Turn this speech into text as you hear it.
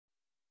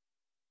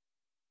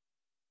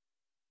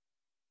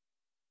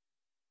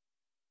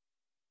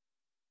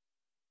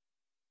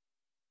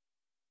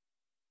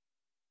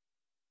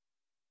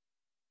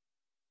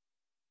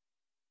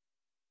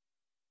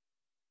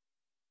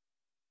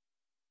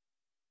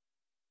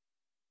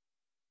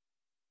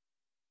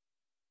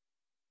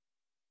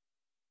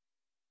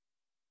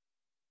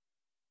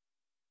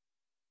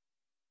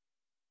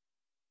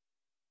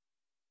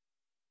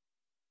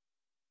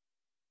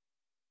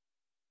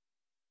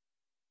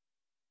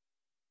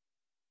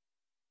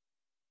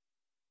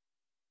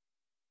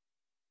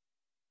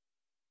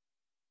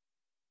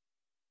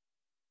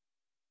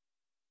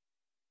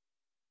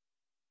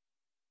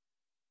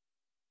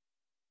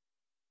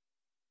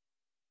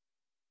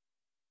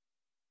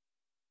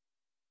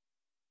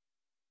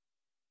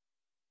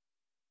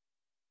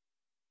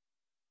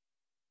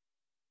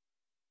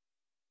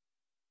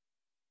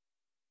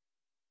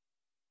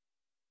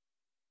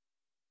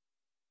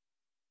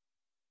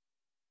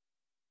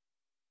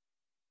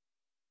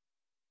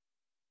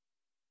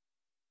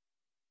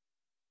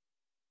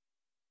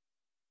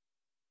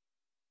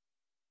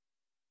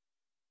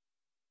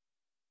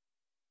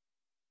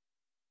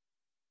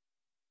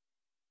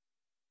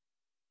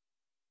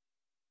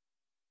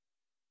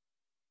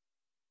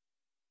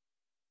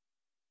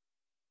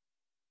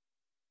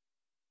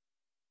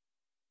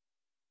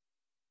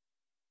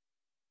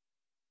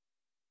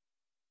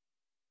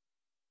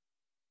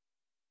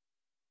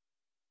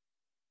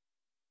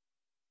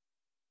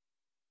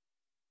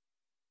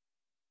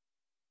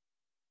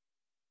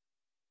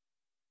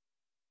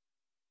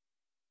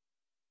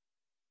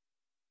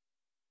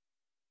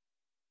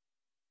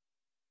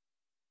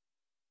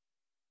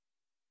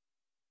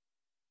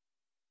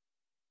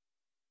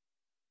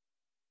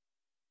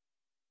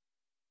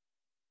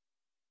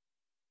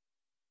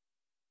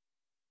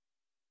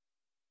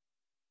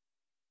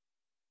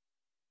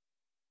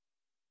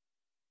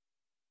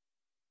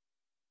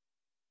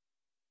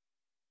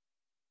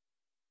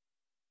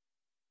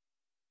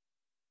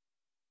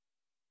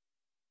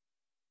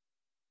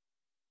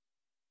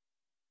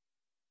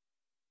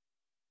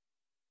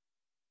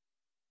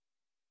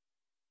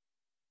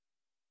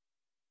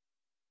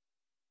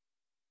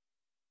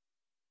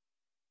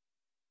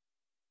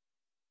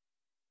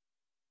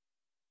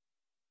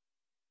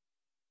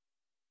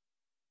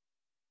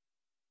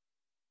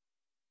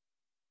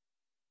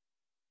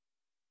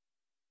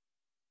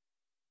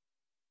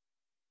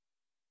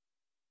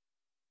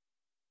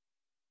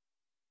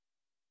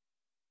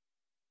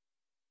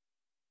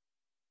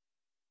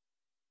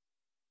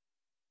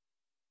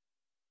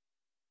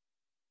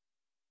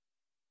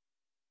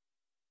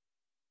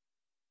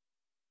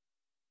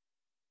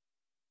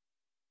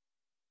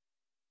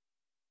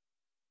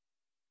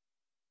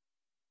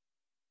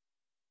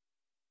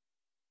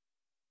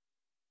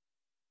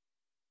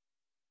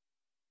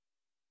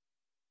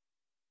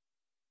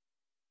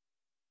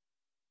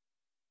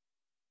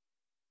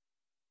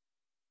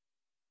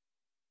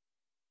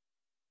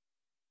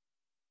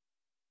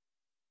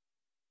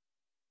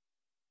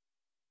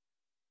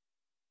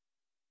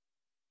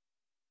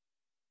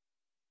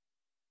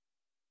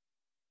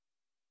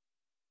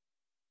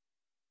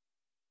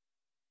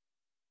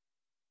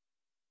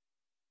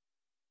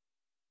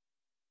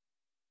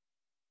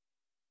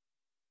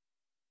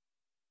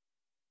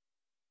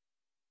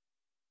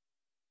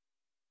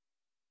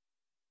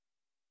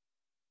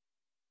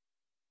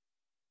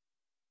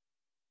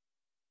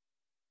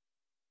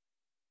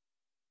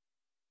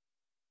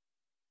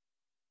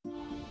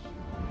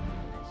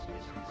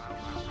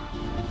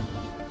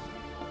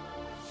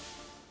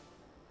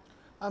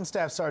I'm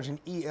Staff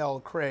Sergeant E.L.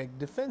 Craig.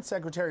 Defense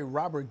Secretary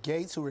Robert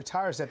Gates, who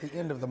retires at the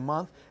end of the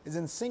month, is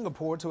in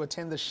Singapore to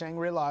attend the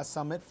Shangri-La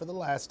summit for the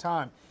last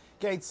time.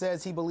 Gates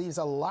says he believes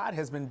a lot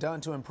has been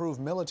done to improve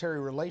military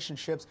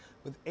relationships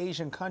with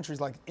Asian countries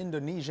like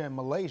Indonesia and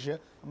Malaysia,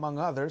 among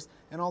others.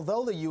 And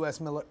although the U.S.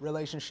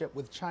 relationship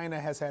with China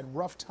has had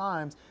rough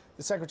times,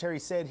 the Secretary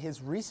said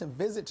his recent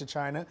visit to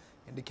China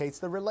indicates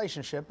the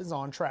relationship is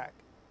on track.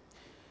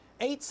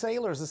 8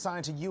 sailors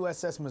assigned to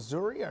USS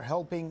Missouri are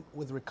helping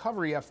with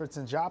recovery efforts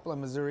in Joplin,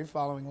 Missouri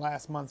following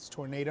last month's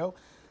tornado.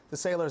 The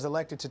sailors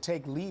elected to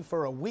take leave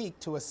for a week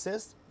to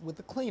assist with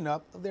the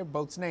cleanup of their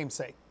boat's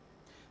namesake.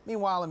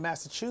 Meanwhile, in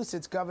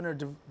Massachusetts, Governor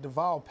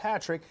Deval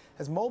Patrick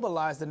has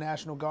mobilized the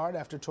National Guard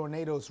after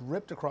tornadoes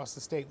ripped across the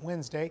state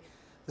Wednesday.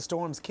 The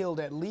storms killed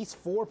at least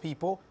 4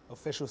 people.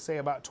 Officials say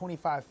about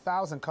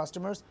 25,000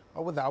 customers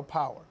are without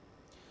power.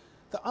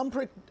 The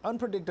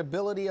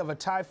unpredictability of a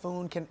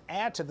typhoon can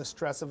add to the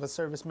stress of a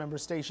service member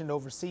stationed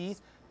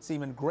overseas.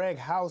 Seaman Greg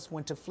House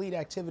went to Fleet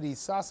Activities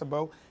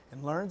Sasebo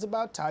and learns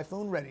about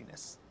typhoon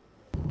readiness.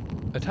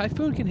 A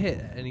typhoon can hit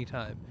at any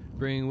time,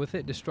 bringing with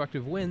it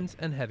destructive winds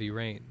and heavy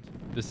rains.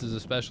 This is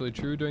especially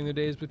true during the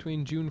days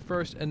between June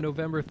 1st and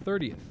November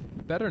 30th,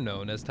 better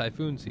known as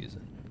typhoon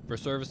season. For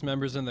service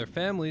members and their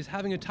families,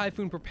 having a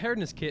typhoon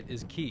preparedness kit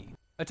is key.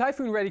 A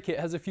typhoon ready kit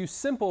has a few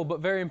simple but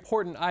very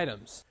important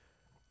items.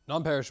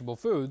 Non-perishable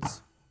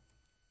foods,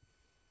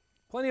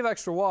 plenty of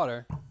extra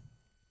water,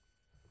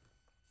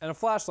 and a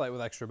flashlight with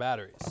extra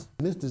batteries.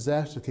 This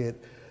disaster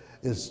kit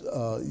is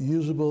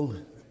usable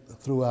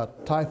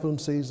throughout typhoon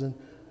season,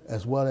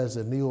 as well as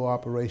a NEO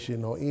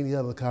operation or any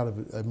other kind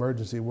of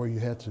emergency where you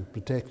have to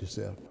protect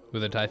yourself.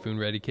 With a typhoon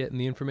ready kit and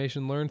the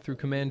information learned through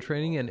command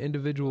training and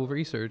individual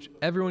research,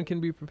 everyone can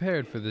be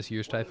prepared for this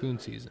year's typhoon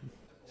season.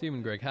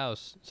 Seaman Greg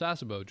House,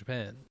 Sasebo,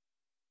 Japan.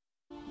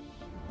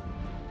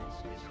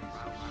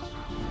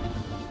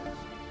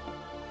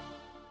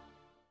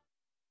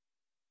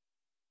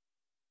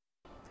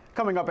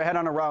 Coming up ahead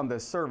on Around the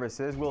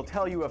Services, we'll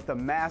tell you if the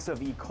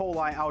massive E.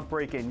 coli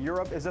outbreak in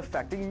Europe is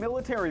affecting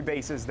military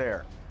bases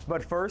there.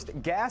 But first,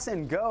 gas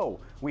and go.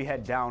 We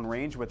head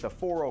downrange with the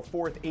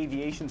 404th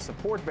Aviation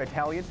Support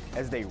Battalion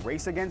as they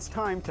race against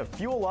time to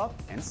fuel up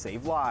and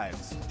save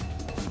lives.